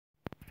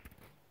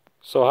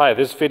So hi,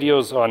 this video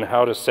is on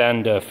how to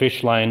send a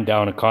fish line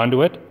down a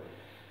conduit.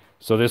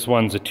 So this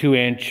one's a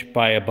 2"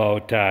 by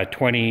about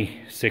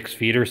 26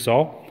 feet or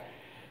so.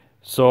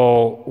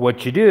 So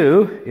what you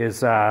do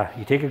is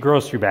you take a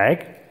grocery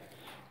bag.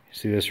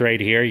 See this right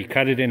here? You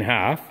cut it in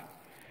half.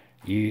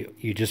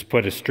 You just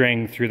put a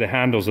string through the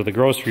handles of the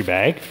grocery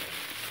bag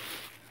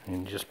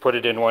and just put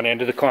it in one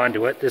end of the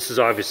conduit. This is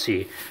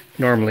obviously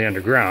normally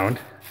underground.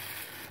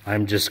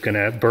 I'm just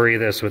gonna bury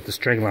this with the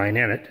string line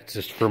in it. It's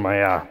just for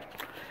my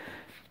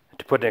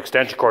to put an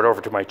extension cord over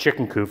to my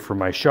chicken coop for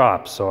my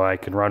shop, so I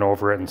can run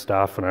over it and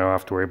stuff, and I don't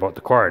have to worry about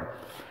the cord. In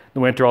the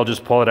winter, I'll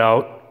just pull it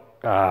out,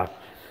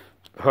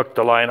 hook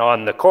the line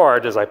on the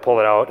cord as I pull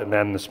it out, and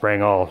then in the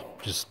spring I'll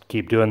just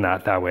keep doing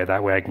that way.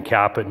 That way I can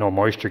cap it, no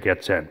moisture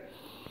gets in.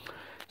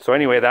 So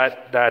anyway,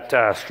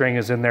 that string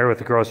is in there with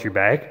the grocery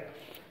bag.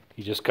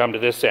 You just come to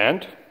this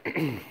end.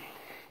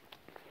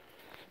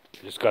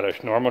 Just got a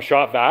normal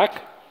shot back.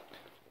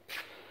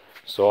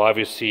 So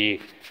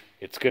obviously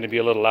it's going to be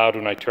a little loud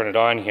when I turn it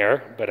on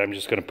here, but I'm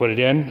just going to put it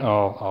in.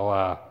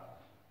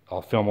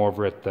 I'll film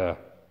over at the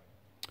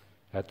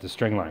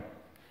string line.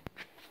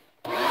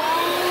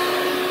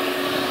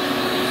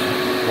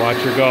 Watch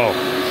her go.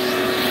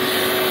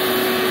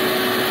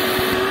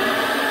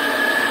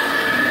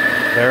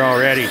 There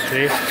already,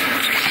 see?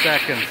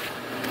 Seconds.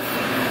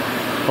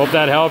 Hope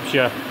that helps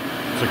you.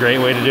 It's a great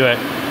way to do it.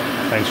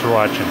 Thanks for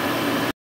watching.